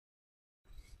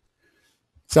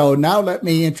So now let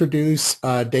me introduce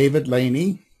David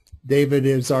Laney. David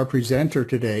is our presenter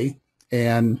today.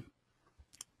 And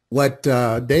what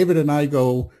David and I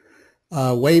go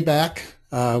way back.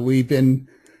 We've been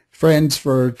friends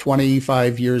for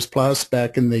 25 years plus,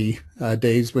 back in the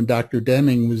days when Dr.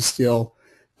 Deming was still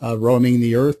roaming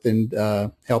the earth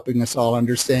and helping us all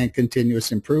understand continuous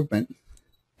improvement.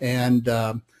 And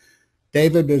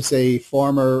David is a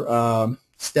former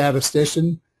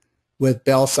statistician with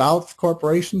Bell South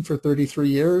Corporation for 33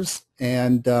 years,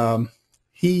 and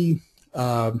he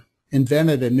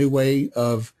invented a new way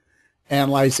of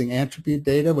analyzing attribute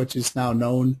data, which is now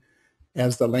known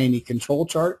as the Laney control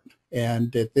chart.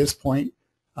 And at this point,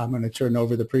 I'm going to turn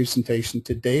over the presentation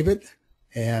to David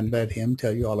and let him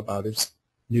tell you all about his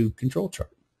new control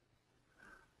chart.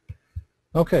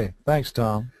 Okay, thanks,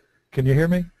 Tom. Can you hear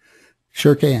me?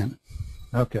 Sure can.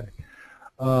 Okay.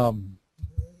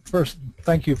 First,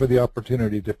 thank you for the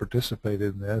opportunity to participate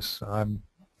in this. I'm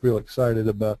real excited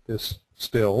about this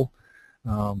still.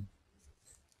 It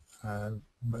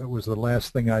was the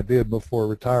last thing I did before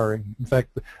retiring. In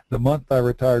fact, the month I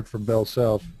retired from Bell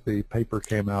South, the paper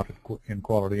came out in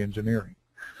quality engineering.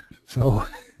 So,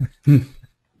 kind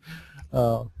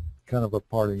of a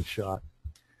parting shot.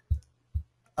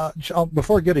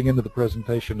 Before getting into the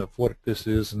presentation of what this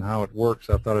is and how it works,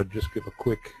 I thought I'd just give a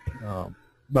quick,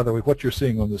 by the way, what you're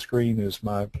seeing on the screen is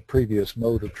my previous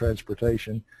mode of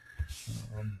transportation,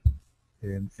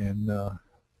 and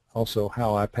also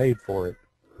how I paid for it.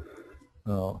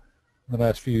 The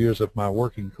last few years of my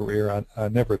working career, I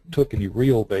never took any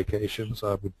real vacations.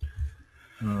 I would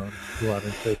go out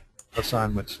and take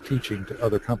assignments teaching to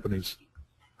other companies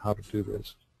how to do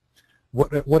this.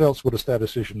 What else would a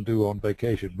statistician do on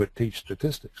vacation but teach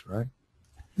statistics, right?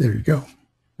 There you go.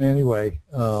 Anyway,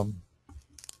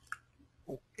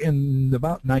 in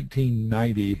about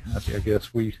 1990, I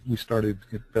guess, we started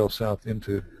at Bell South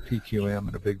into PQM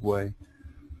in a big way,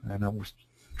 and I was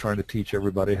trying to teach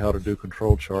everybody how to do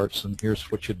control charts. And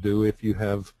here's what you do if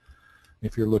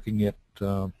you're looking at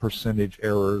percentage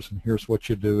errors, and here's what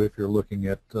you do if you're looking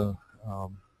at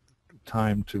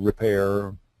time to repair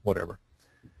or whatever.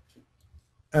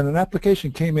 And an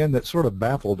application came in that sort of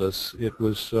baffled us. It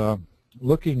was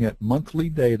looking at monthly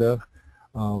data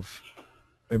of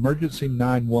emergency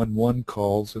 911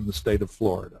 calls in the state of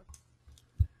Florida.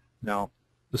 Now,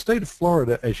 the state of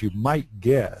Florida, as you might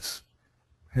guess,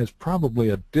 has probably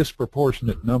a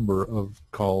disproportionate number of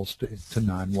calls to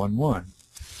 911.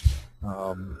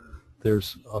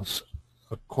 There's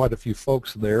quite a few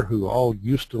folks there who all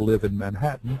used to live in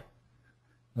Manhattan,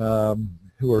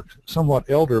 who are somewhat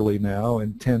elderly now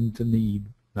and tend to need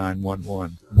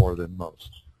 911 more than most.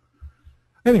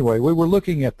 Anyway, we were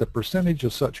looking at the percentage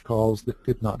of such calls that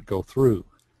did not go through,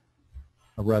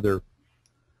 a rather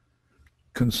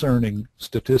concerning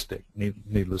statistic,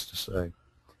 needless to say,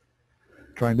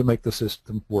 trying to make the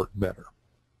system work better.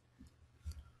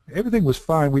 Everything was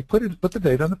fine. We put the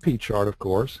data on a P chart, of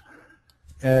course,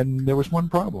 and there was one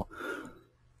problem.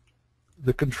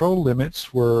 The control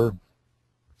limits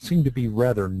seemed to be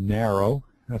rather narrow.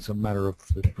 That's a matter of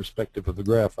the perspective of the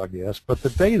graph, I guess. But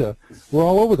the data were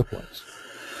all over the place.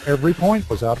 Every point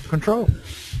was out of control.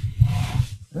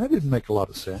 That didn't make a lot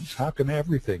of sense. How can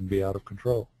everything be out of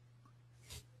control?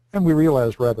 And we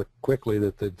realized rather quickly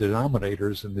that the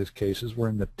denominators in these cases were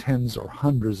in the tens or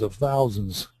hundreds of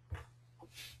thousands.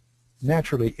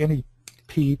 Naturally, any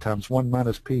p times 1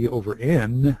 minus p over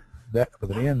n, that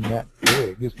with an n that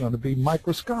big, is going to be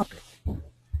microscopic.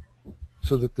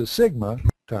 So that the sigma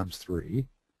times 3,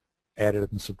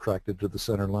 added and subtracted to the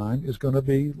center line, is going to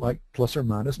be like plus or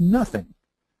minus nothing.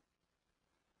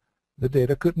 The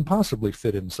data couldn't possibly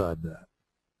fit inside that.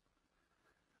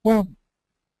 Well,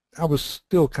 I was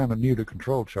still kind of new to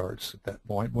control charts at that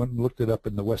point. One looked it up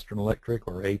in the Western Electric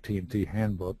or AT&T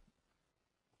handbook,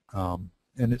 and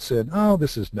it said, oh,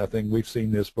 this is nothing. We've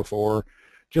seen this before.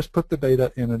 Just put the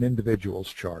data in an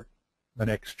individual's chart, an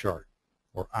X chart,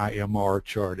 or IMR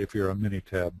chart if you're a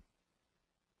Minitab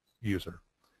user.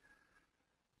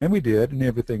 And we did, and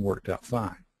everything worked out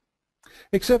fine.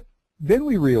 Except then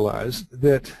we realized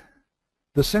that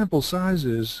the sample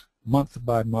sizes month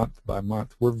by month by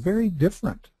month were very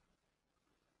different.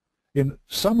 In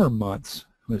summer months,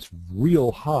 when it's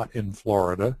real hot in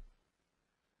Florida,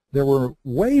 there were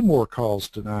way more calls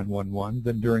to 911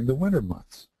 than during the winter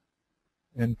months.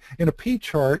 And in a P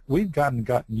chart, we've gotten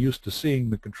used to seeing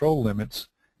the control limits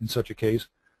in such a case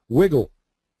wiggle.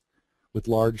 With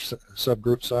large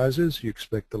subgroup sizes, you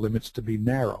expect the limits to be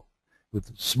narrow.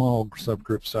 With small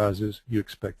subgroup sizes, you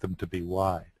expect them to be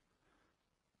wide.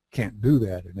 Can't do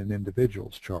that in an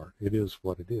individual's chart. It is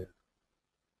what it is.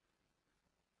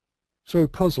 So we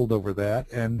puzzled over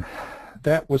that, and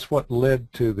that was what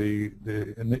led to the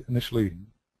initially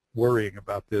worrying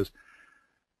about this.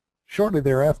 Shortly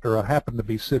thereafter, I happened to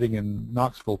be sitting in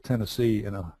Knoxville, Tennessee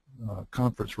in a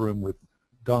conference room with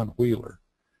Don Wheeler,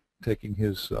 taking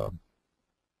his,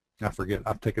 I forget,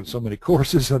 I've taken so many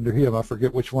courses under him, I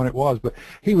forget which one it was, but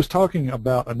he was talking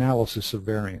about analysis of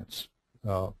variance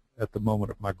at the moment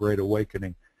of my Great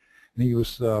Awakening. And he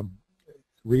was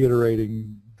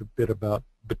reiterating the bit about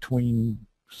between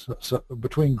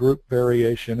group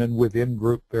variation and within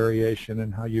group variation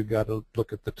and how you got to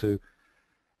look at the two.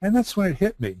 And that's when it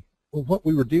hit me. Well, what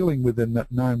we were dealing with in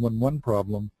that 911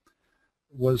 problem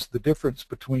was the difference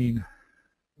between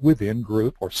within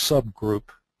group or subgroup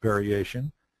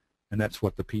variation, and that's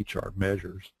what the P-chart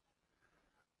measures,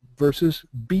 versus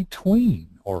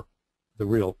between, or the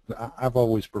real, I've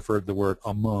always preferred the word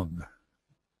among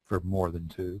for more than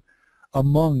two,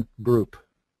 among group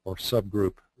or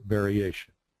subgroup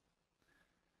variation.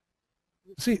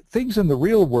 See, things in the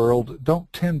real world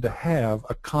don't tend to have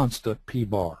a constant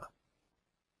p-bar.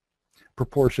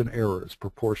 Proportion errors,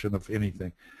 proportion of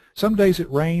anything. Some days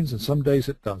it rains and some days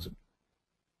it doesn't.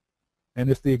 And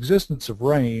if the existence of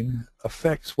rain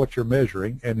affects what you're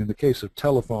measuring, and in the case of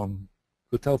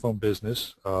the telephone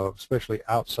business, especially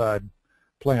outside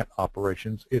plant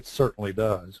operations, it certainly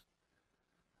does.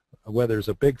 Weather is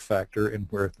a big factor in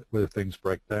where things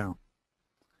break down.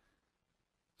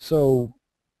 So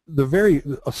the very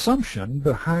assumption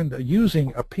behind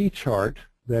using a p-chart,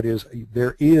 that is,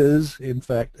 there is in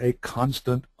fact a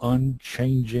constant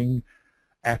unchanging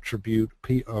attribute,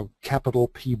 capital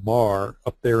P bar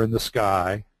up there in the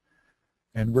sky,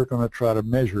 and we're going to try to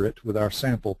measure it with our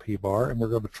sample P bar, and we're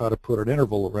going to try to put an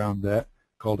interval around that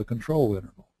called a control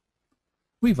interval.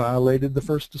 We violated the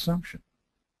first assumption.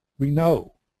 We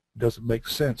know it doesn't make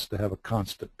sense to have a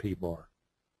constant P bar.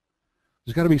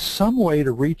 There's got to be some way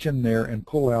to reach in there and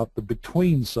pull out the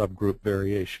between subgroup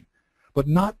variation, but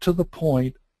not to the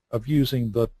point of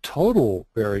using the total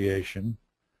variation,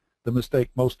 the mistake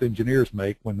most engineers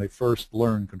make when they first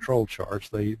learn control charts.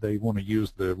 They want to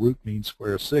use the root mean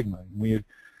square sigma. We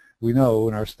know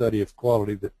in our study of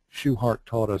quality that Schuhart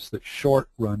taught us that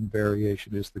short-run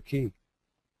variation is the key.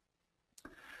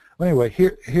 Well, anyway,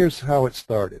 here's how it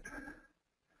started.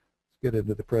 Let's get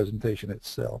into the presentation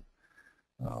itself.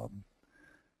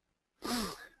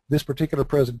 This particular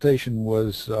presentation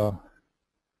was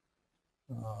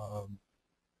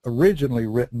originally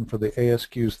written for the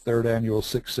ASQ's third annual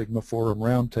Six Sigma Forum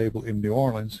Roundtable in New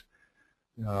Orleans.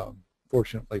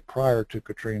 Fortunately, prior to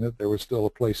Katrina, there was still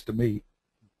a place to meet.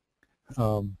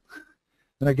 Then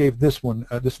I gave this one,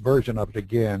 this version of it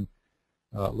again,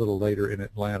 a little later in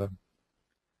Atlanta.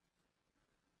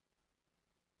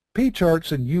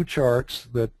 P-charts and U-charts,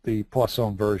 that the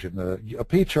Poisson version. A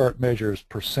P-chart measures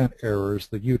percent errors.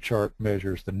 The U-chart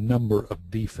measures the number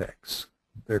of defects.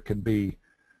 There can be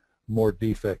more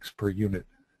defects per unit.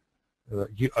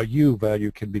 A U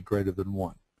value can be greater than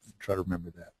 1. Try to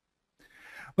remember that.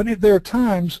 But there are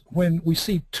times when we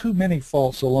see too many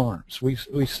false alarms. We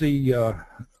see,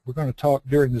 we're going to talk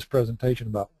during this presentation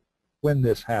about when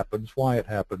this happens, why it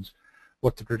happens,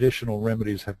 what the traditional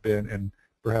remedies have been, and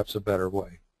perhaps a better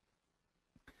way.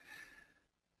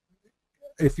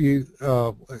 If you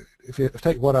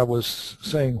take what I was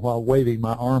saying while waving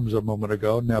my arms a moment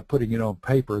ago, now putting it on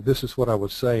paper, this is what I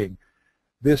was saying.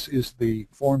 This is the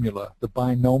formula, the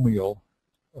binomial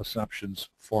assumptions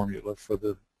formula for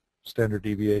the standard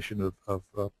deviation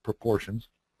of proportions.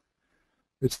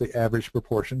 It's the average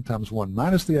proportion times 1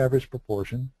 minus the average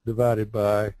proportion divided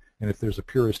by, and if there's a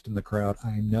purist in the crowd,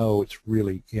 I know it's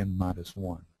really n minus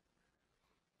 1.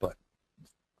 But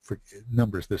for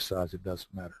numbers this size, it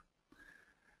doesn't matter.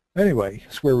 Anyway,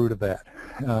 square root of that.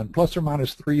 Plus or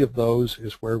minus 3 of those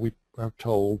is where we are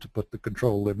told to put the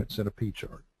control limits in a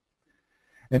p-chart.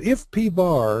 And if p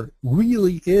bar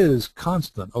really is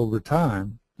constant over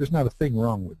time, there's not a thing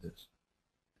wrong with this.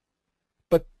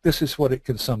 But this is what it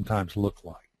can sometimes look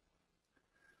like.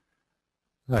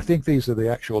 And I think these are the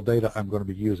actual data I'm going to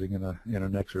be using in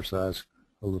an exercise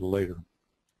a little later.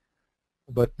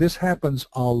 But this happens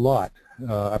a lot.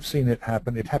 I've seen it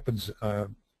happen. It happens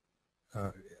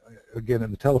again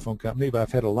in the telephone company, but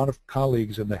I've had a lot of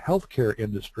colleagues in the healthcare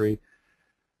industry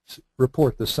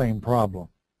report the same problem,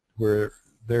 where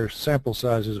their sample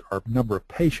sizes are number of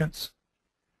patients,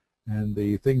 and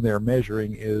the thing they're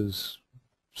measuring is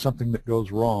something that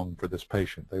goes wrong for this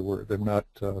patient. They're not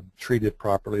treated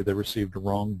properly. They received a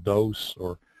wrong dose,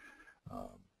 or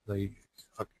they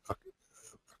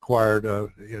acquired a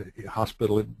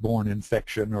hospital-borne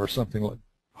infection or something like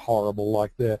horrible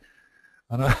like that.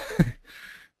 And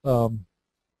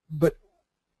but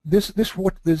this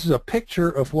is a picture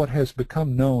of what has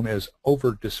become known as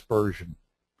over-dispersion.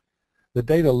 The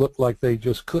data look like they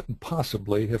just couldn't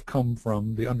possibly have come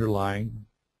from the underlying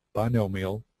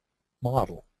binomial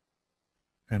model,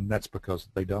 and that's because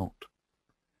they don't.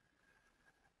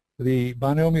 The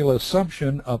binomial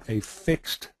assumption of a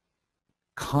fixed,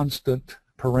 constant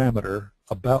parameter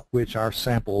about which our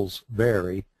samples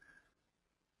vary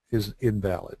is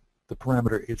invalid. The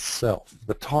parameter itself,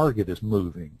 the target, is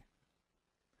moving.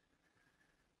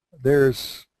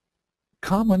 There's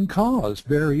common cause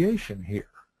variation here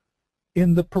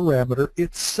in the parameter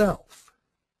itself.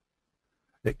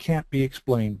 It can't be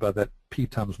explained by that p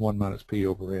times 1 minus p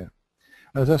over n.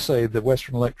 As I say, the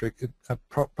Western Electric,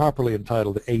 properly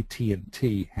entitled the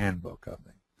AT&T Handbook, I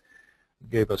think,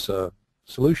 gave us a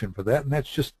solution for that, and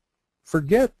that's just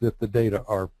forget that the data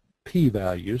are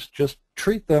p-values, just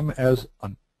treat them as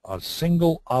a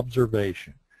single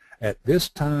observation. At this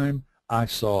time, I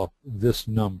saw this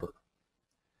number.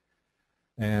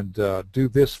 And do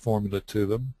this formula to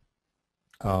them.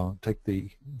 Take the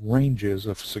ranges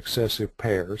of successive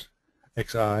pairs,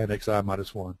 xi and xi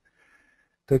minus 1.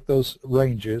 Take those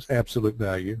ranges, absolute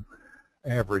value,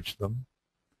 average them,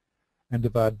 and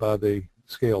divide by the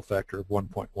scale factor of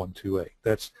 1.128.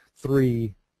 That's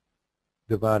 3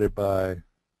 divided by,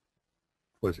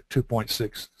 what is it,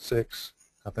 2.66,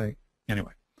 I think.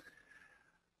 Anyway.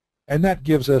 And that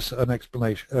gives us an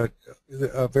explanation,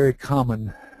 a very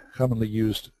commonly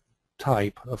used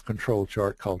type of control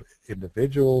chart called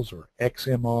individuals, or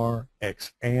XMR,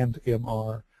 X and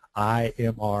MR,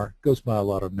 IMR, goes by a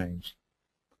lot of names.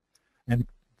 And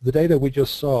the data we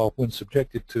just saw when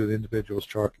subjected to the individuals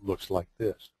chart looks like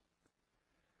this.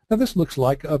 Now this looks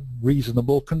like a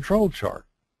reasonable control chart.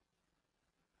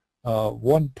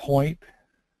 One point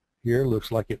here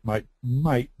looks like it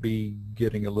might be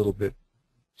getting a little bit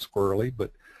squirrely,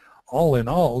 but all in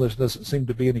all, there doesn't seem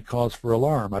to be any cause for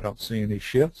alarm. I don't see any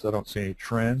shifts. I don't see any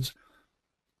trends.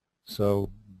 But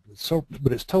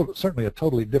it's certainly a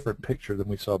totally different picture than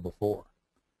we saw before.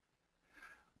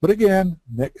 But again,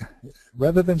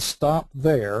 rather than stop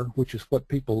there, which is what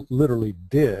people literally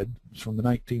did from the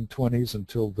 1920s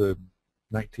until the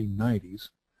 1990s,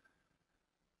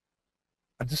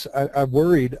 I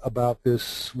worried about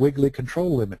this wiggly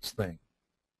control limits thing.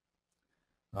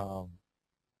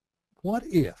 What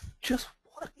if, just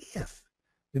what if,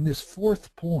 in this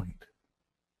fourth point,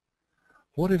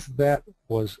 what if that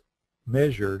was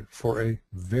measured for a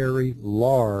very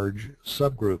large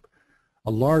subgroup? A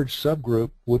large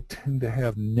subgroup would tend to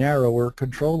have narrower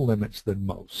control limits than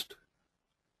most,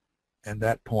 and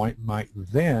that point might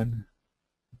then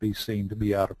be seen to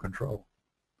be out of control.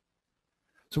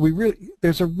 So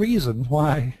there's a reason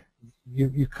why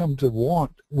you come to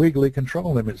want wiggly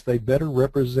control limits. They better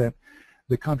represent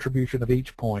the contribution of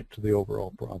each point to the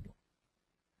overall problem.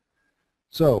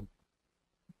 So,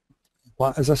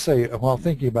 as I say, while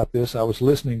thinking about this, I was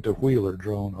listening to Wheeler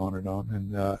drone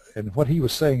on, and what he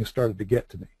was saying started to get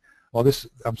to me. Well,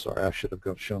 I'm sorry, I should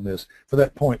have shown this. For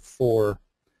that point 4,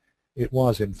 it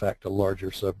was in fact a larger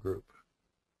subgroup,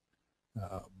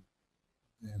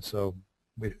 and so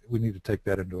we need to take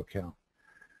that into account.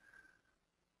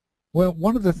 Well,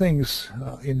 one of the things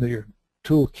in the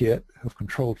toolkit of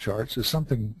control charts is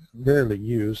something rarely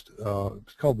used.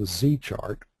 It's called the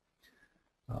Z-chart.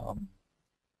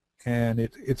 And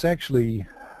it's actually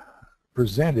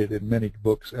presented in many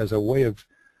books as a way of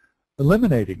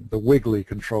eliminating the wiggly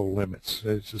control limits.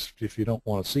 It's just, if you don't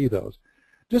want to see those,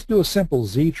 just do a simple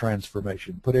Z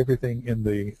transformation. Put everything in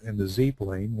the Z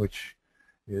plane, which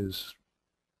is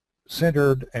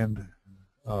centered and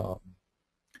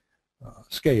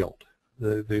scaled.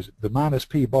 The minus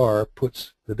p bar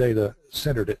puts the data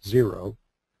centered at 0,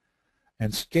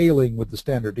 and scaling with the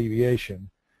standard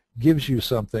deviation gives you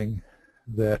something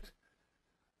that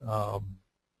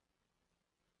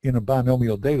in a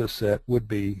binomial data set would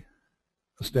be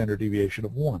a standard deviation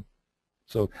of 1.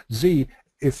 So Z,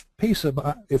 if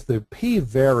the p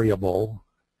variable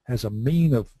has a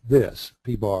mean of this,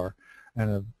 p bar,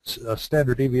 and a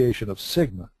standard deviation of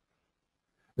sigma,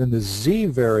 then the Z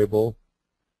variable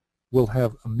will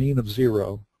have a mean of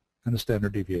 0 and a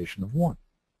standard deviation of 1,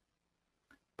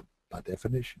 by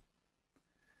definition.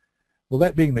 Well,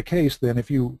 that being the case, then,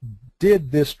 if you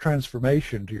did this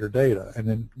transformation to your data and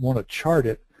then want to chart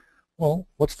it, well,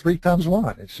 what's 3 times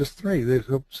 1? It's just 3.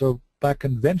 So by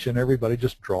convention, everybody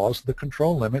just draws the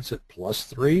control limits at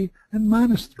 +3 and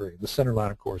 -3. The center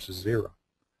line, of course, is 0.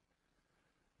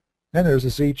 And there's a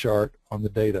Z-chart on the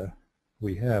data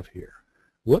we have here.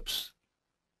 Whoops.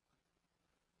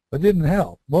 It didn't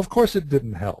help. Well, of course it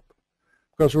didn't help,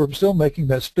 because we're still making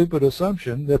that stupid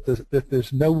assumption that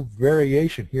there's no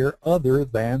variation here other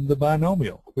than the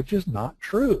binomial, which is not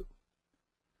true.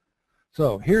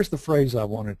 So here's the phrase I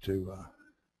wanted to,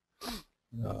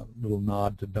 little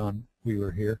nod to Don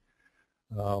Wheeler here,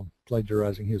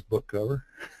 plagiarizing his book cover.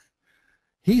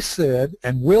 He said,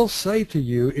 and will say to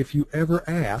you if you ever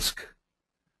ask,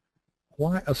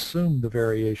 why assume the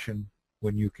variation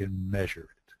when you can measure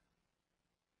it?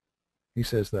 He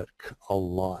says that a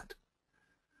lot.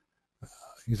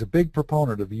 He's a big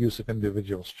proponent of the use of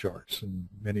individuals charts in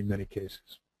many, many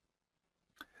cases.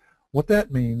 What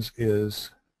that means is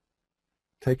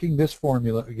taking this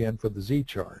formula again for the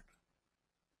z-chart,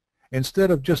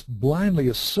 instead of just blindly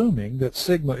assuming that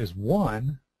sigma is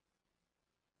 1,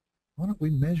 why don't we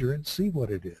measure and see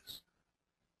what it is?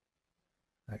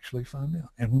 Actually find out.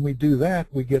 And when we do that,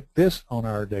 we get this on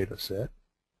our data set,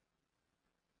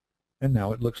 and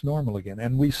now it looks normal again.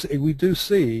 And we do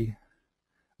see,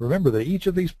 remember that each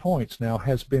of these points now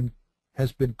has been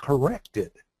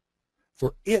corrected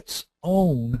for its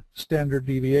own standard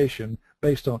deviation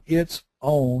based on its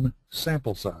own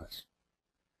sample size.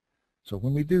 So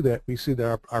when we do that, we see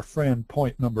that our friend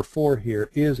point number 4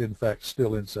 here is in fact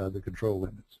still inside the control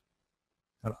limits.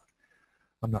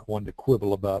 I'm not one to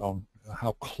quibble about on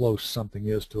how close something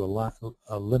is to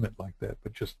a limit like that,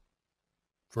 but just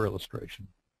for illustration.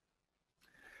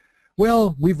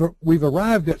 Well, we've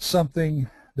arrived at something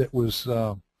that was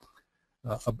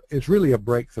is really a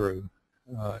breakthrough.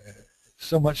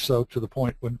 So much so to the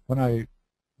point when I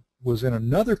was in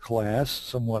another class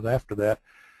somewhat after that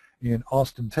in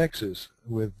Austin, Texas,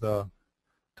 with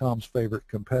Tom's favorite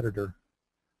competitor,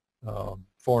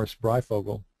 Forrest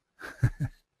Breyfogle.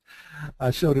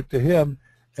 I showed it to him,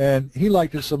 and he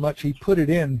liked it so much he put it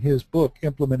in his book,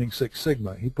 Implementing Six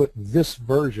Sigma. He put this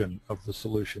version of the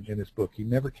solution in his book. He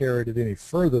never carried it any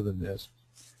further than this.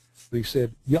 But he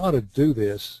said, you ought to do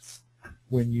this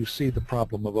when you see the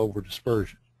problem of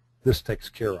over-dispersion. This takes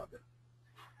care of it.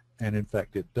 And in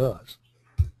fact, it does.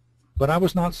 But I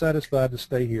was not satisfied to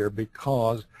stay here,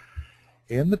 because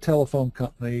in the telephone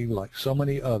company, like so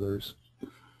many others,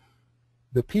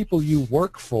 the people you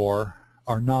work for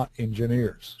are not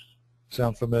engineers.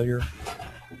 Sound familiar?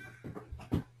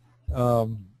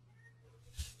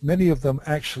 Many of them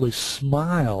actually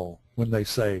smile when they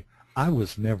say, I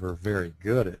was never very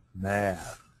good at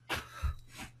math.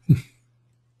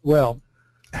 Well,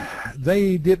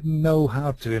 they didn't know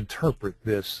how to interpret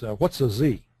this. What's a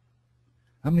Z?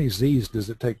 How many Z's does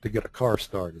it take to get a car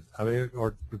started? I mean,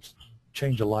 or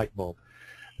change a light bulb?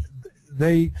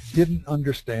 They didn't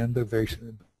understand the very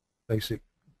basic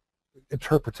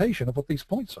interpretation of what these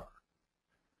points are.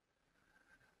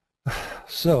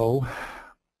 So,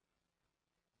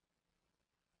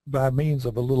 by means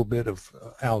of a little bit of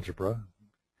algebra,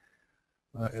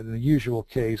 in the usual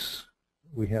case,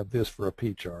 we have this for a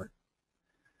p-chart.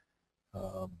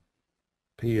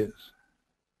 P is,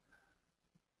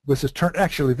 this is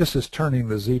turning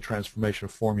the z transformation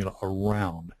formula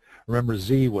around. Remember,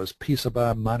 z was p sub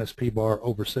I minus p bar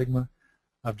over sigma.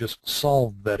 I've just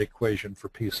solved that equation for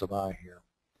p sub I here.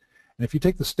 And if you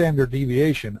take the standard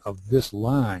deviation of this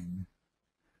line,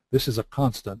 this is a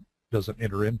constant, doesn't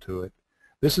enter into it.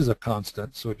 This is a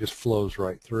constant, so it just flows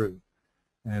right through.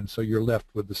 And so you're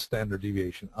left with the standard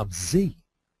deviation of z,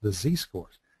 the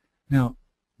z-scores. Now,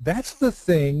 that's the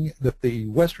thing that the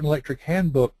Western Electric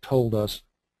Handbook told us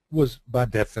was by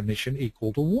definition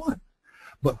equal to 1,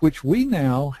 but which we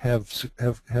now have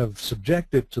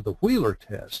subjected to the Wheeler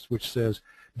test, which says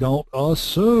don't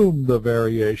assume the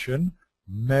variation,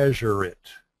 measure it.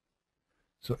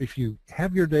 So if you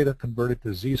have your data converted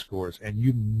to z-scores and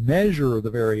you measure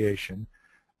the variation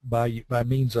by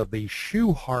means of the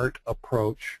Shewhart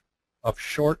approach of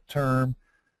short-term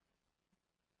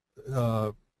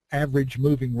average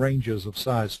moving ranges of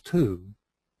size 2,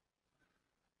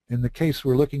 in the case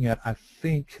we're looking at, I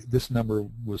think this number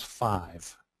was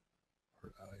 5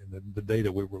 in the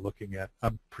data we were looking at,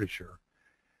 I'm pretty sure.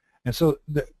 And so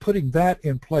putting that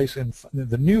in place in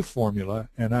the new formula,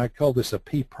 and I call this a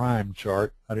p-prime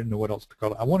chart. I didn't know what else to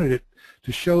call it. I wanted it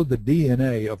to show the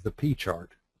DNA of the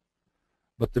p-chart,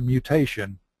 but the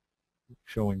mutation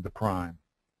showing the prime.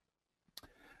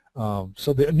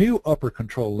 So the new upper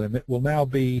control limit will now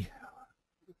be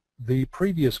the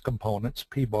previous components,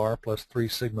 p bar plus 3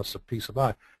 sigma sub p sub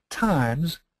I,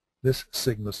 times this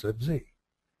sigma sub z.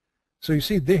 So you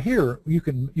see, here you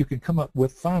can come up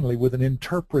with finally with an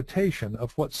interpretation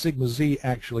of what sigma z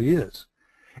actually is.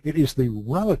 It is the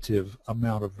relative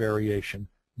amount of variation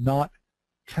not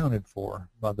counted for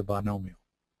by the binomial.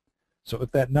 So if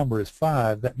that number is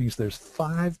 5, that means there's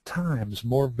 5 times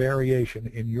more variation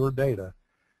in your data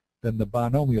than the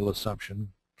binomial assumption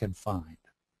can find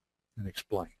and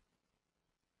explain.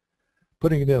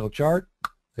 Putting it in a chart,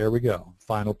 there we go,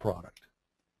 final product.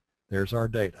 There's our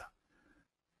data.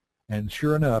 And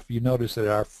sure enough, you notice that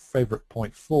our favorite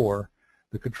point 4,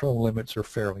 the control limits are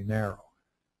fairly narrow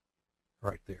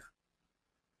right there.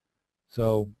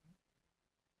 So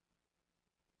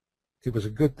it was a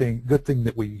good thing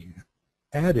that we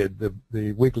added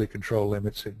the wiggly control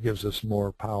limits. It gives us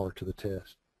more power to the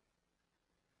test.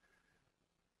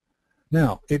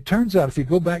 Now, it turns out if you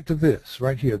go back to this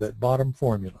right here, that bottom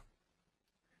formula,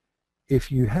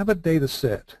 if you have a data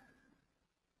set,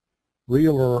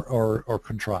 real or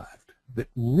contrived, that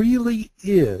really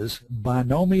is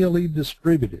binomially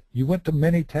distributed. You went to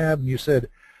Minitab and you said,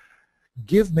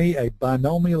 give me a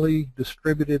binomially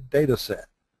distributed data set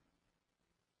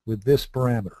with this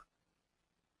parameter.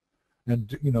 And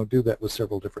do that with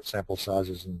several different sample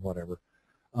sizes and whatever.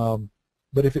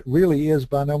 But if it really is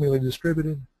binomially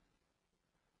distributed,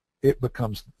 it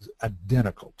becomes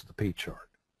identical to the p-chart.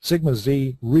 Sigma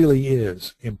z really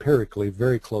is empirically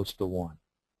very close to 1.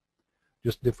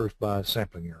 Just differs by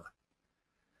sampling error.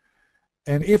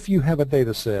 And if you have a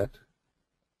data set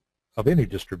of any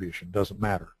distribution, doesn't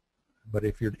matter. But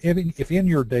if in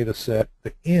your data set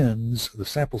the n's, the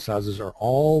sample sizes are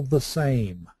all the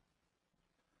same,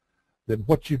 then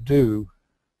what you do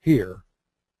here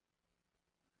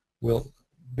will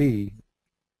be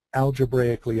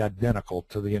algebraically identical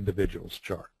to the individual's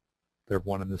chart. They're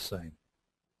one and the same.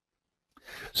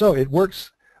 So it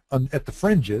works at the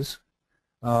fringes.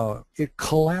 It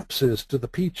collapses to the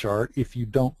p-chart if you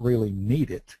don't really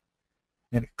need it,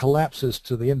 and it collapses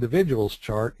to the individual's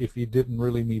chart if you didn't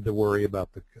really need to worry about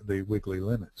the wiggly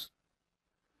limits.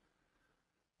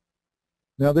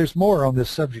 Now there's more on this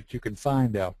subject you can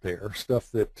find out there,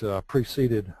 stuff that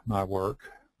preceded my work.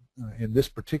 In this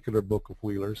particular book of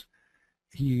Wheeler's,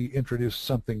 he introduced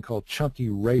something called chunky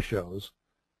ratios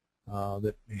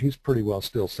that he's pretty well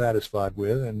still satisfied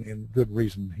with, and good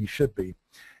reason he should be.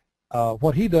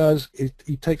 What he does is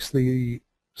he takes the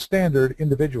standard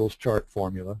individuals chart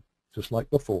formula, just like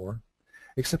before,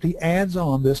 except he adds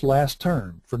on this last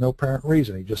term for no apparent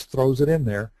reason. He just throws it in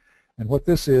there, and what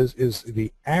this is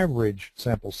the average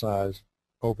sample size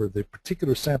over the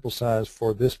particular sample size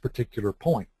for this particular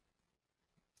point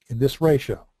in this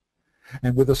ratio,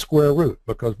 and with a square root,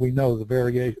 because we know the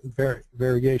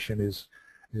variation is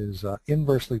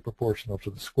inversely proportional to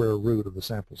the square root of the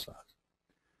sample size.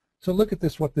 So look at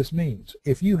this, what this means.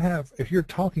 If you're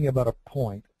talking about a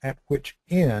point at which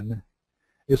n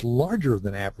is larger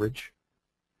than average,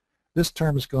 this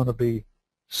term is going to be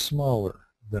smaller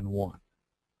than 1.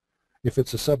 If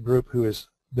it's a subgroup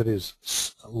that is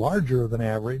larger than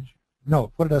average,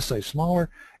 no, what did I say, smaller?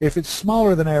 If it's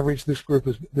smaller than average, this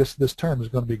term is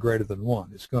going to be greater than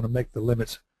 1. It's going to make the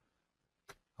limits,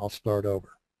 I'll start over.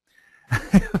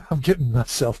 I'm getting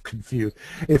myself confused.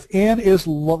 If n is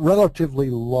relatively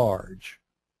large,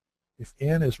 this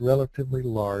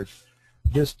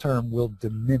term will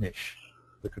diminish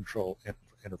the control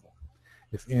interval.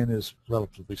 If n is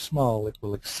relatively small, it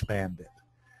will expand it.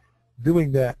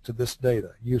 Doing that to this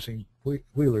data using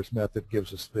Wheeler's method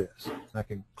gives us this. I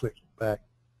can click back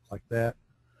like that.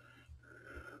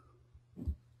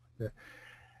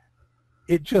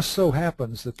 It just so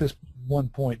happens that this one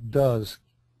point does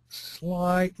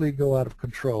slightly go out of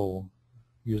control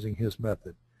using his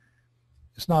method.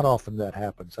 It's not often that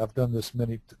happens. I've done this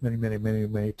many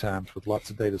times with lots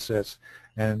of data sets,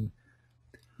 and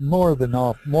more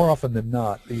often than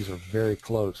not, these are very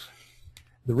close.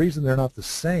 The reason they're not the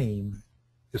same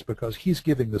is because he's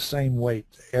giving the same weight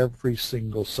to every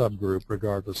single subgroup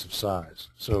regardless of size.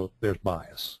 So there's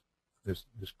bias. There's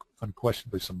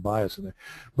unquestionably some bias in there.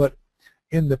 But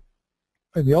in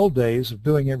the old days of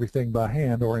doing everything by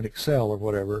hand or in Excel or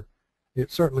whatever,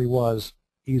 it certainly was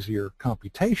easier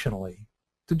computationally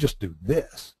to just do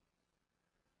this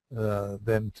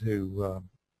than to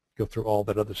go through all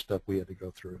that other stuff we had to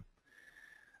go through.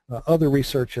 Other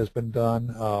research has been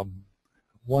done.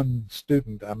 One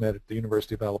student I met at the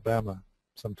University of Alabama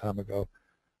some time ago,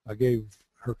 I gave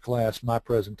her class my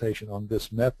presentation on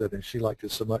this method, and she liked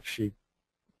it so much she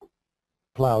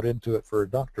plowed into it for her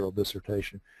doctoral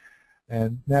dissertation.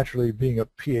 And naturally, being a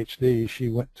PhD, she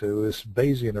went to this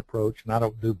Bayesian approach, and I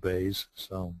don't do Bayes,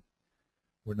 so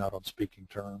we're not on speaking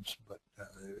terms, but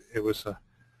it was a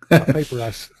paper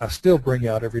I still bring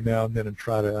out every now and then and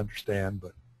try to understand,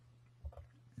 but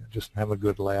just have a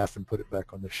good laugh and put it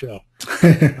back on the shelf.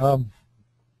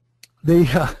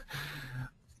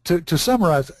 To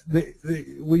summarize,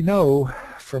 we know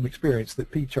from experience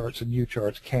that p-charts and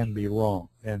u-charts can be wrong,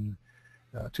 and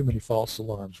too many false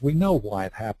alarms. We know why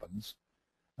it happens.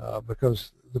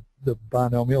 because the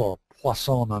binomial or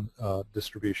Poisson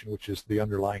distribution, which is the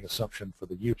underlying assumption for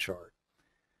the U chart,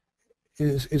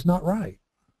 is not right.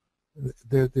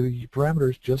 The parameter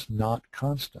is just not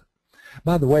constant.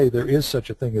 By the way, there is such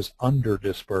a thing as under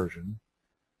dispersion.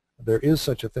 There is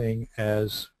such a thing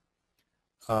as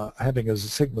having a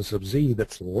sigma sub z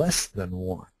that's less than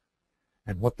 1.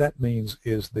 And what that means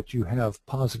is that you have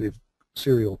positive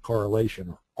serial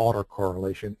correlation or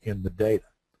autocorrelation in the data.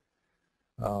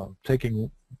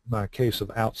 Taking my case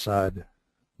of outside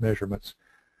measurements,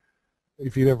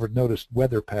 if you've ever noticed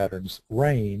weather patterns,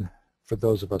 rain, for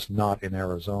those of us not in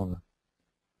Arizona,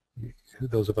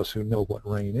 those of us who know what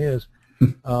rain is,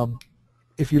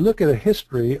 if you look at a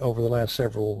history over the last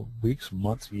several weeks,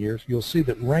 months, years, you'll see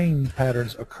that rain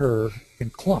patterns occur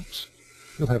in clumps.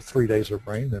 You'll have 3 days of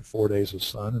rain, then 4 days of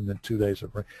sun, and then 2 days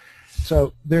of rain.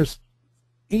 So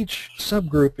each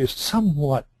subgroup is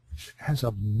somewhat, has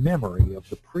a memory of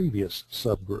the previous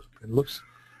subgroup. It looks,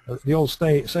 the old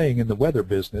saying in the weather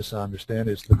business, I understand,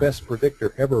 is the best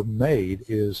predictor ever made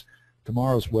is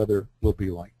tomorrow's weather will be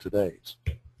like today's.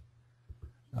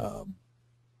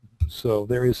 So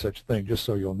there is such a thing, just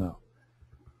so you'll know.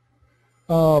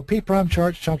 P-prime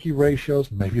charts, chunky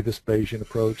ratios, maybe this Bayesian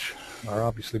approach are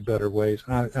obviously better ways.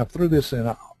 I threw this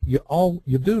in.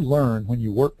 You do learn when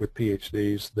you work with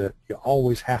PhDs that you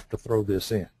always have to throw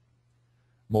this in.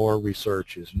 More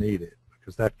research is needed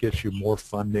because that gets you more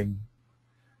funding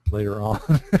later on.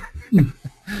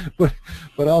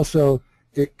 but also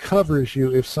it covers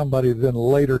you if somebody then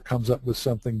later comes up with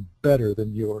something better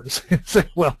than yours. Say,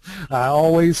 well, I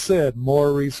always said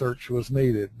more research was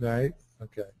needed, right?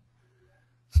 Okay.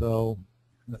 So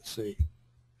let's see.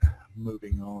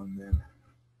 Moving on then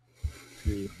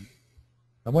to,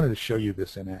 I wanted to show you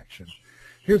this in action.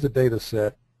 Here's a data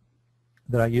set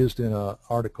that I used in an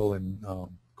article in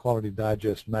Quality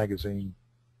Digest magazine.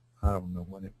 I don't know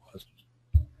when it was.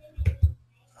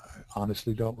 I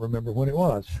honestly don't remember when it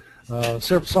was.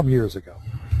 Some years ago.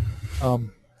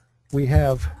 We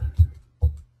have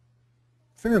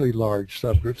fairly large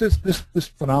subgroups. This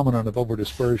phenomenon of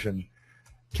overdispersion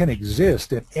can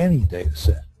exist in any data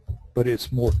set, but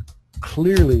it's more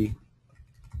clearly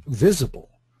visible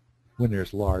when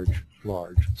there's large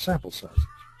sample sizes.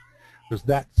 Because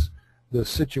that's the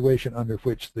situation under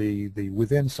which the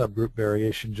within subgroup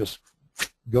variation just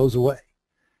goes away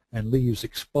and leaves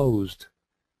exposed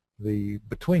the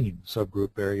between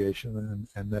subgroup variation,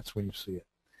 and that's when you see it.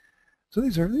 So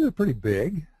these are pretty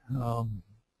big.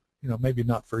 You know, maybe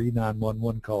not for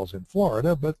E911 calls in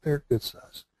Florida, but they're good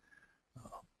size.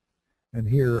 And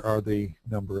here are the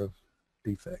number of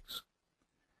defects.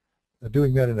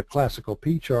 Doing that in a classical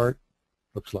P chart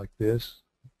looks like this.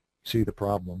 See the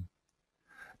problem.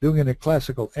 Doing it in a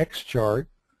classical X chart,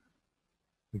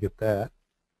 we get that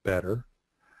better.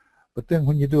 But then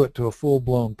when you do it to a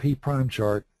full-blown P prime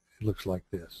chart, it looks like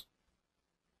this.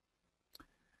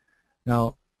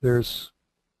 Now, there's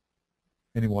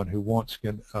anyone who wants,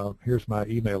 here's my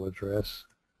email address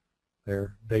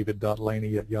there,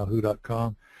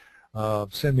 david.laney@yahoo.com.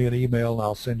 Send me an email and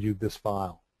I'll send you this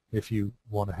file if you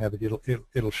want to have it.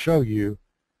 It'll show you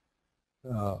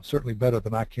certainly better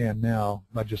than I can now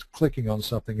by just clicking on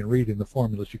something and reading the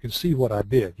formulas. You can see what I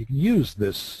did. You can use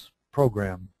this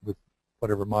program with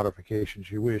whatever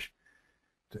modifications you wish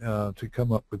to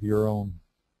come up with your own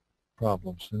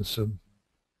problems, and some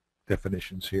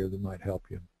definitions here that might help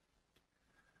you.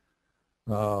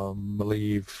 I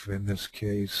believe in this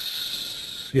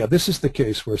case, yeah, this is the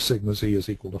case where sigma z is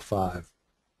equal to 5.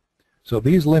 So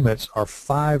these limits are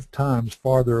 5 times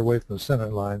farther away from the center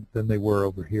line than they were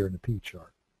over here in the P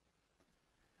chart.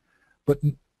 But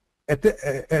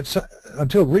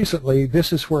until recently,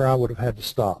 this is where I would have had to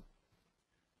stop.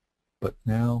 But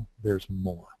now there's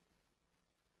more.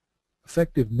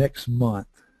 Effective next month,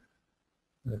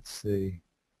 let's see,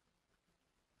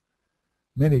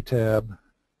 Minitab,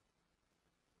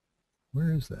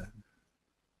 where is that?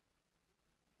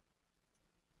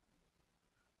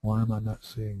 Why am I not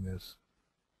seeing this?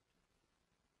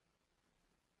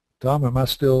 Tom, am I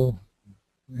still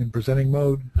in presenting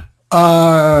mode?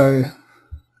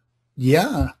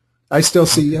 Yeah, I still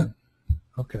see you.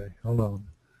 Okay, hold on.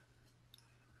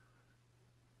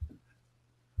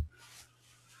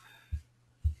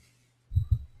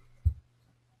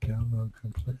 Download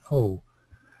complete. Oh,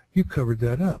 you covered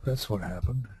that up. That's what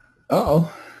happened.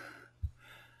 Uh-oh.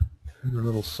 Your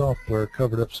little software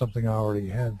covered up something I already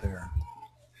had there.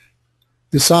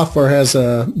 The software has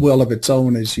a will of its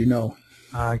own, as you know.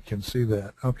 I can see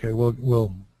that. Okay,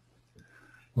 we'll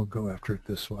go after it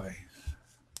this way.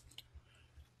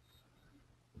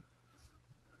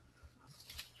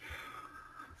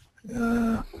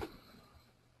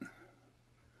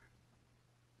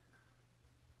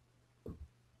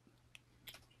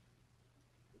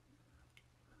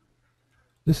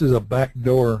 This is a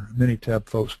backdoor Minitab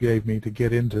folks gave me to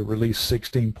get into release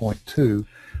 16.2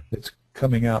 that's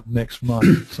coming out next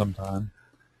month sometime.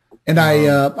 And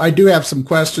I do have some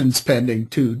questions pending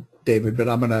too, David, but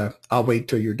I'll wait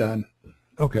till you're done.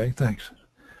 Okay, thanks.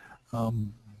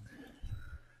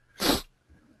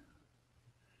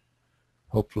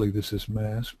 Hopefully this is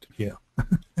masked. Yeah.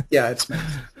 Yeah, it's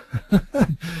masked.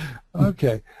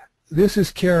 Okay. This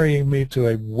is carrying me to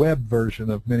a web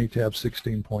version of Minitab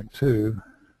 16.2.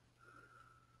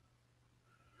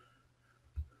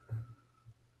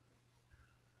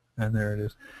 And there it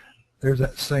is. There's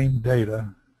that same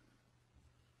data.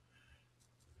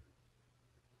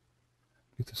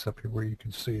 Get this up here where you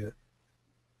can see it.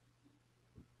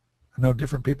 I know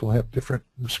different people have different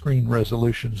screen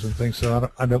resolutions and things, so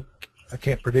I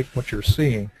can't predict what you're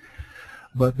seeing.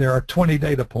 But there are 20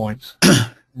 data points.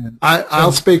 And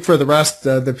I'll speak for the rest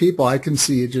of the people. I can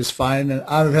see it just fine. And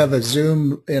I have a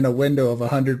zoom in a window of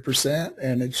 100%,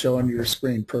 and it's showing your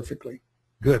screen perfectly.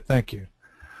 Good, thank you.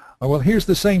 Well, here's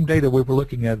the same data we were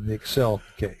looking at in the Excel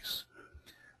case.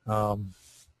 And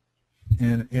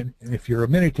if you're a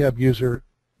Minitab user,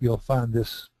 you'll find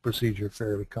this procedure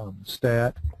fairly common.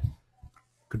 Stat,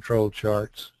 control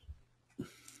charts,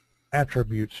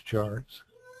 attributes charts,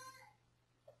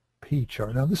 P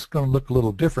chart. Now this is going to look a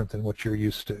little different than what you're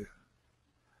used to,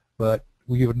 but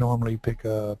we would normally pick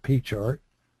a P chart,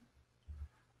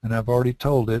 and I've already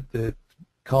told it that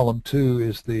column 2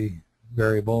 is the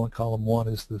variable and column 1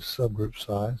 is the subgroup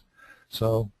size.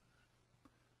 So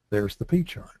there's the P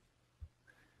chart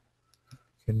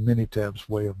in Minitab's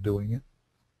way of doing it.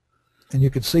 And you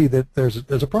can see that there's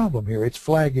a problem here. It's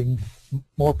flagging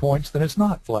more points than it's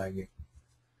not flagging.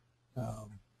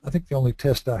 I think the only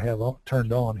test I have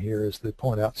turned on here is the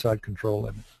point outside control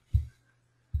limit.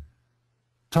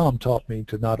 Tom taught me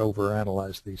to not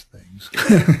overanalyze these things.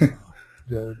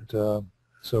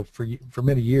 So for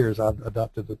many years I've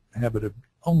adopted the habit of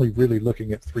only really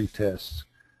looking at 3 tests.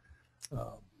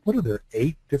 What are there,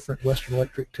 8 different Western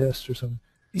Electric tests or something?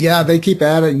 Yeah, they keep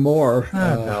adding more.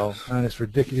 I know, and it's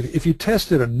ridiculous. If you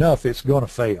test it enough, it's going to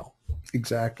fail.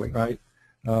 Exactly. Right?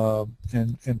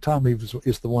 And Tom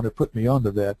is the one who put me onto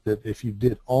that if you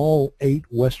did all 8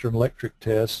 Western Electric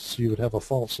tests, you would have a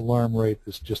false alarm rate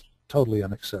that's just totally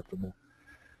unacceptable.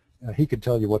 He can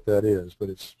tell you what that is, but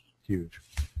it's huge.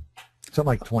 Something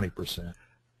like 20%.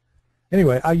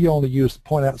 Anyway, I only use the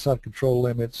point outside control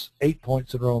limits, 8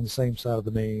 points that are on the same side of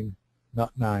the mean,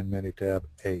 not 9 Minitab,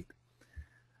 8.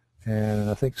 And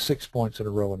I think 6 points in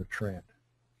a row in a trend.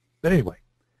 But anyway,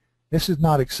 this is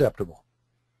not acceptable.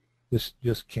 This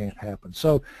just can't happen.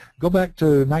 So go back to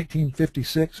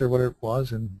 1956 or whatever it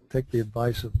was and take the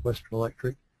advice of Western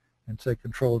Electric and say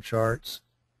control charts,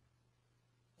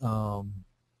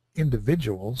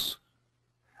 individuals.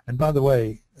 And by the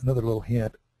way, another little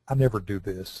hint, I never do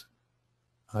this.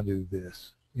 I do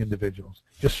this, individuals.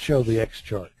 Just show the X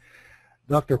chart.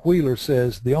 Dr. Wheeler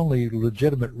says the only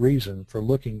legitimate reason for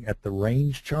looking at the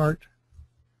range chart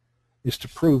is to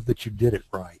prove that you did it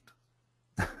right.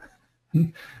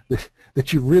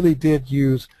 That you really did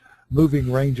use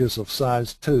moving ranges of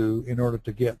size 2 in order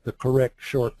to get the correct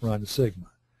short-run sigma.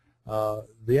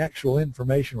 The actual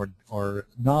information or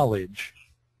knowledge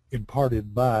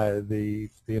imparted by the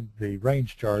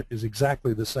range chart is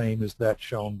exactly the same as that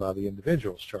shown by the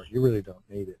individuals chart. You really don't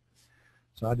need it.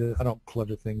 So I don't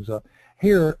clutter things up.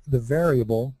 Here, the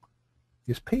variable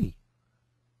is P.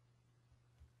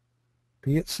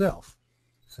 P itself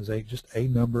is just a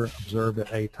number observed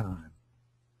at a time.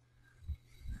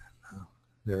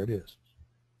 There it is.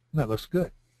 And that looks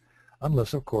good.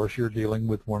 Unless, of course, you're dealing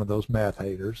with one of those math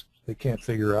haters that can't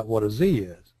figure out what a Z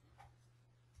is.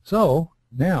 So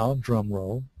now, drum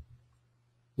roll,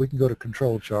 we can go to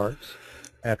control charts,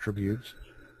 attributes,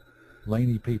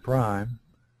 Laney P prime.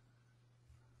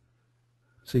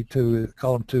 C2,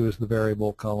 column 2 is the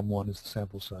variable, column 1 is the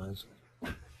sample size.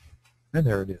 And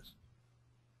there it is.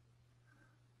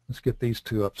 Let's get these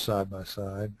two up side by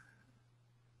side.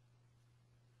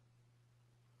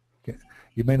 Okay.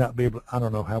 You may not be able to, I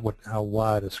don't know how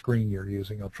wide a screen you're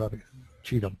using. I'll try to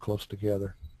cheat them close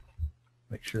together.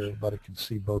 Make sure everybody can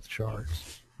see both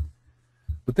charts.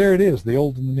 But there it is, the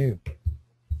old and the new.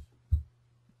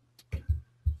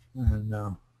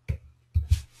 And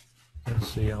let's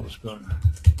see, I was going to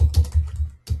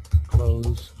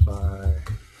close by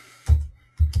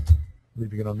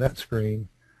leaving it on that screen,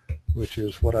 which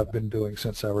is what I've been doing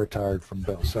since I retired from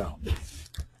Bell South.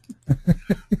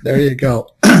 There you go.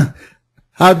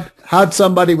 How'd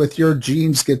somebody with your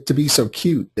genes get to be so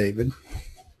cute, David?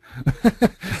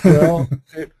 Well,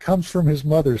 it comes from his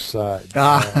mother's side.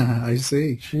 I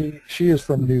see. She is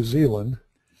from New Zealand,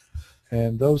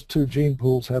 and those two gene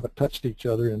pools haven't touched each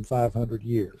other in 500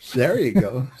 years. There you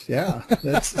go. Yeah,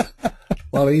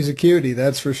 well, he's a cutie,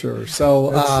 that's for sure.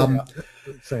 So,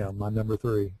 Sam, my number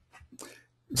 3.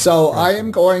 So I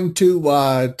am going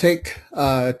to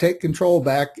take control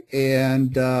back,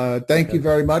 and thank you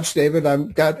very much, David.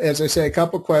 I've got, as I say, a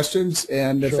couple questions,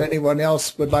 and if anyone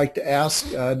else would like to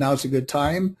ask, now's a good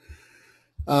time.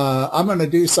 I'm going to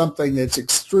do something that's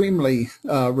extremely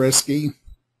risky,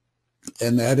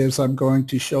 and that is I'm going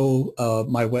to show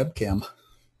my webcam.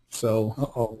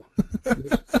 So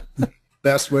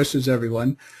best wishes,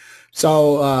 everyone.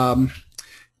 So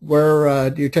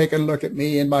you're taking a look at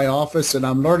me in my office, and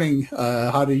I'm learning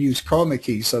how to use chroma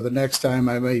key. So the next time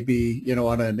I may be,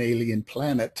 on an alien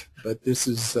planet, but this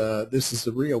is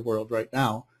the real world right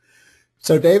now.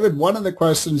 So David, one of the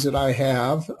questions that I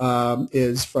have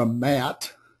is from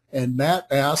Matt, and Matt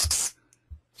asks,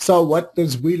 so what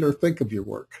does Wheeler think of your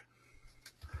work?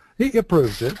 He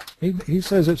approves it. He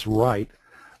says it's right,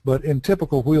 but in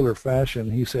typical Wheeler fashion,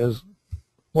 he says,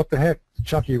 what the heck,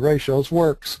 chunky ratios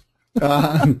works.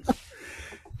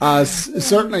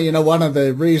 Certainly, one of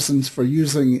the reasons for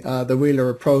using the Wheeler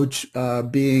approach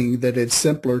being that it's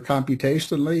simpler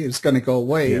computationally is going to go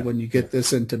away when you get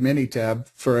this into Minitab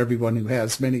for everyone who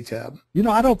has Minitab.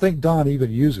 I don't think Don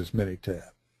even uses Minitab.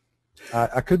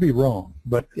 I could be wrong,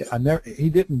 but he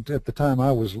didn't at the time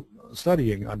I was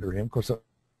studying under him. Of course, that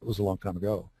was a long time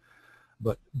ago.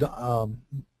 But I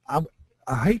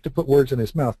hate to put words in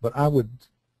his mouth, but I would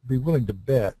be willing to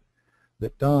bet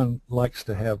that Don likes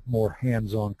to have more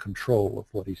hands-on control of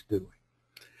what he's doing.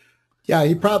 Yeah,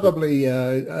 he probably,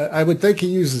 I would think he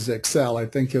uses Excel. I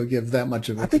think he'll give that much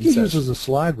of a concession. He uses a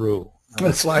slide rule.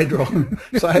 A slide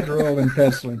rule and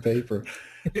pencil and paper.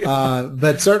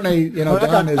 But certainly,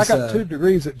 Don is... I got 2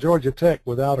 degrees at Georgia Tech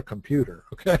without a computer,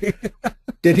 okay?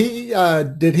 Did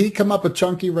he come up with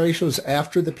chunky ratios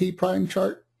after the P-prime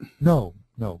chart? No,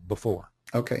 before.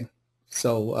 Okay.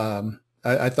 So...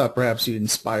 I thought perhaps you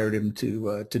inspired him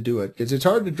to do it, because it's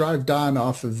hard to drive Don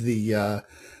off of the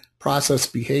process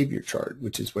behavior chart,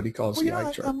 which is what he calls the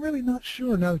eye chart. I'm really not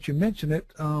sure now that you mention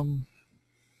it. I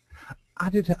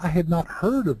had not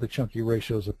heard of the chunky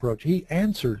ratios approach. He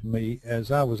answered me as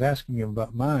I was asking him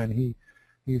about mine.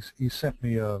 He sent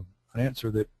me an answer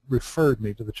that referred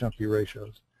me to the chunky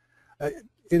ratios.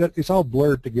 It's all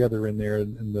blurred together in there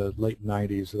in the late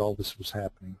 90s that all this was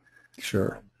happening.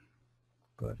 Sure.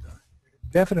 But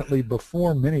definitely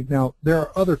before many. Now there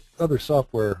are other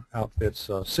software outfits.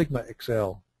 Sigma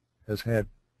Excel has had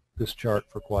this chart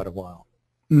for quite a while.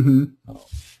 Mm-hmm.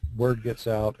 Word gets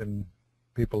out, and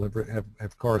people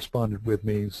have corresponded with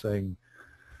me saying,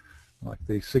 like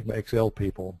the Sigma Excel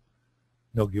people,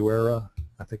 Noguera,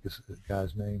 I think is the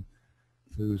guy's name,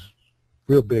 who's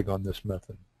real big on this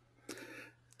method.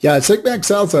 Yeah, Sigma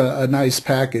Excel's a nice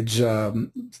package.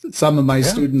 Some of my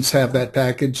students have that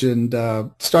package, and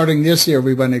starting this year,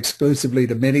 we went exclusively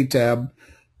to Minitab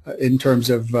in terms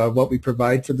of what we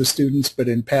provide for the students. But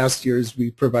in past years,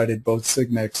 we provided both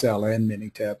Sigma Excel and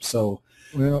Minitab. So,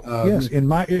 yes, in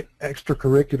my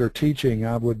extracurricular teaching,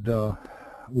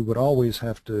 we would always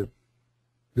have to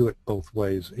do it both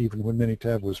ways, even when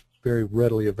Minitab was very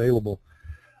readily available.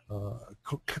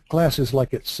 Classes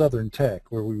like at Southern Tech,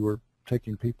 where we were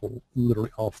taking people literally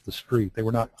off the street. They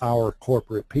were not our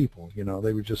corporate people,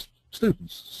 they were just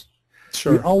students.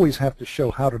 Sure. We always have to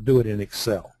show how to do it in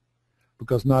Excel,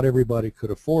 because not everybody could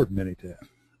afford Minitab.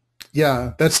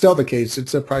 Yeah, that's still the case.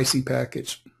 It's a pricey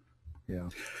package. Yeah.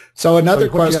 So another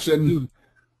question.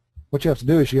 What you have to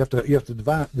do is you have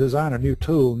to design a new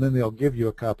tool, and then they'll give you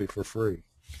a copy for free.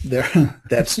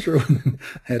 That's true.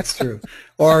 That's true.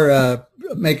 Or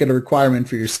make it a requirement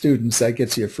for your students. That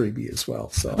gets you a freebie as well.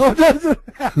 So,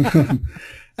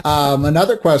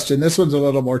 another question. This one's a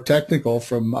little more technical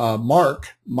from Mark.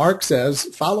 Mark says,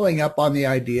 following up on the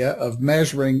idea of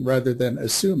measuring rather than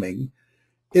assuming,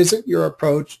 isn't your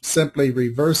approach simply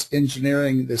reverse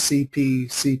engineering the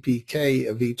CP/CPK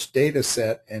of each data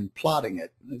set and plotting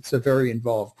it? It's a very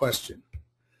involved question.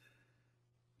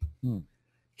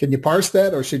 Can you parse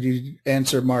that, or should you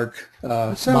answer Mark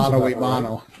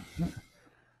mono?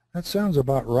 That sounds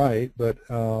about right, but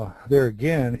there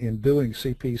again, in doing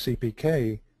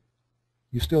CP/CPK,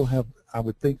 you still have, I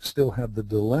would think, the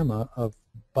dilemma of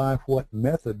by what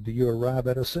method do you arrive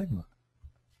at a sigma?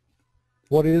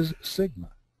 What is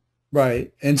sigma?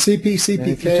 Right, and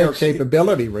CP/CPK are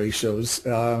capability ratios,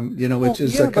 which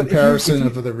is a comparison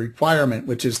of the requirement,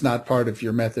 which is not part of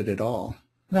your method at all.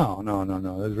 No.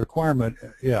 The requirement,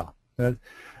 yeah,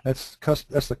 that's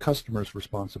the customer's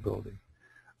responsibility.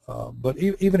 But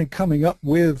even in coming up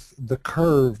with the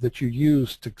curve that you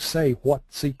use to say what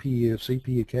CP of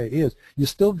CPK is, you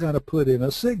still got to put in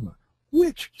a sigma.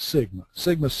 Which sigma?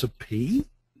 Sigma sub P?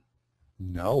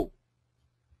 No.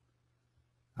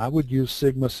 I would use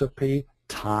sigma sub P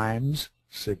times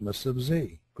sigma sub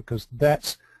Z, because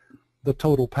that's the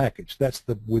total package. That's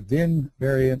the within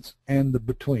variance and the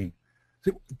between.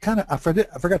 See, I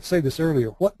forgot to say this earlier.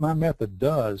 What my method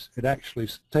does, it actually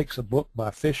takes a book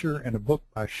by Fisher and a book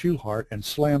by Schuhart and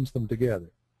slams them together.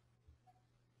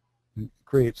 And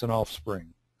creates an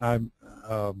offspring.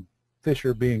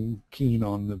 Fisher being keen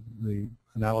on the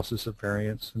analysis of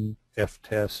variance and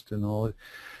F-test and all that.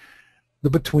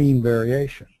 The between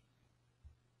variation.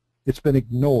 It's been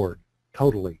ignored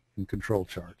totally in control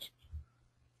charts.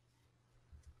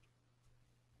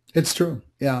 It's true.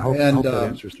 Yeah. I hope that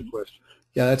answers the question.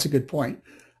 Yeah, that's a good point.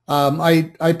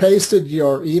 I pasted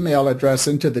your email address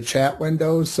into the chat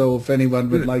window, so if anyone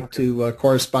would like to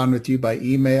correspond with you by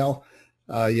email,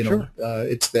 Sure.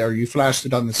 It's there. You flashed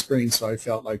it on the screen, so I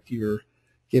felt like you were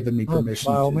giving me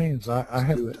permission. By all means, I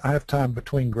have time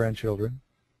between grandchildren.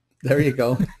 There you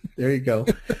go. There you go.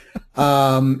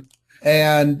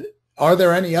 And are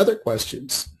there any other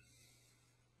questions?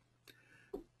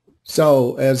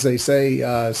 So, as they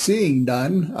say, seeing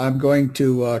none, I'm going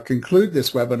to conclude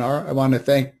this webinar. I want to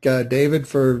thank David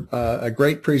for a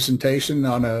great presentation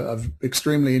on an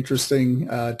extremely interesting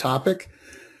topic.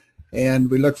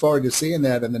 And we look forward to seeing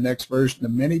that in the next version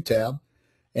of Minitab.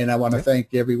 And I want to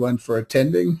thank everyone for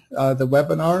attending the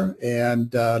webinar,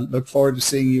 and look forward to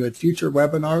seeing you at future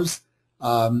webinars.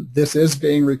 This is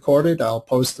being recorded. I'll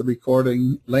post the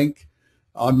recording link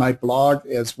on my blog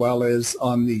as well as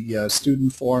on the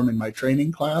student forum in my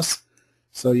training class.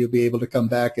 So you'll be able to come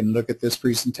back and look at this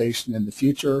presentation in the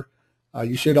future.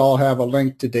 You should all have a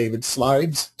link to David's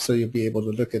slides, so you'll be able to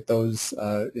look at those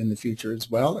in the future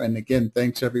as well. And again,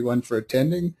 thanks everyone for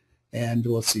attending, and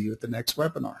we'll see you at the next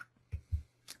webinar.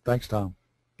 Thanks, Tom.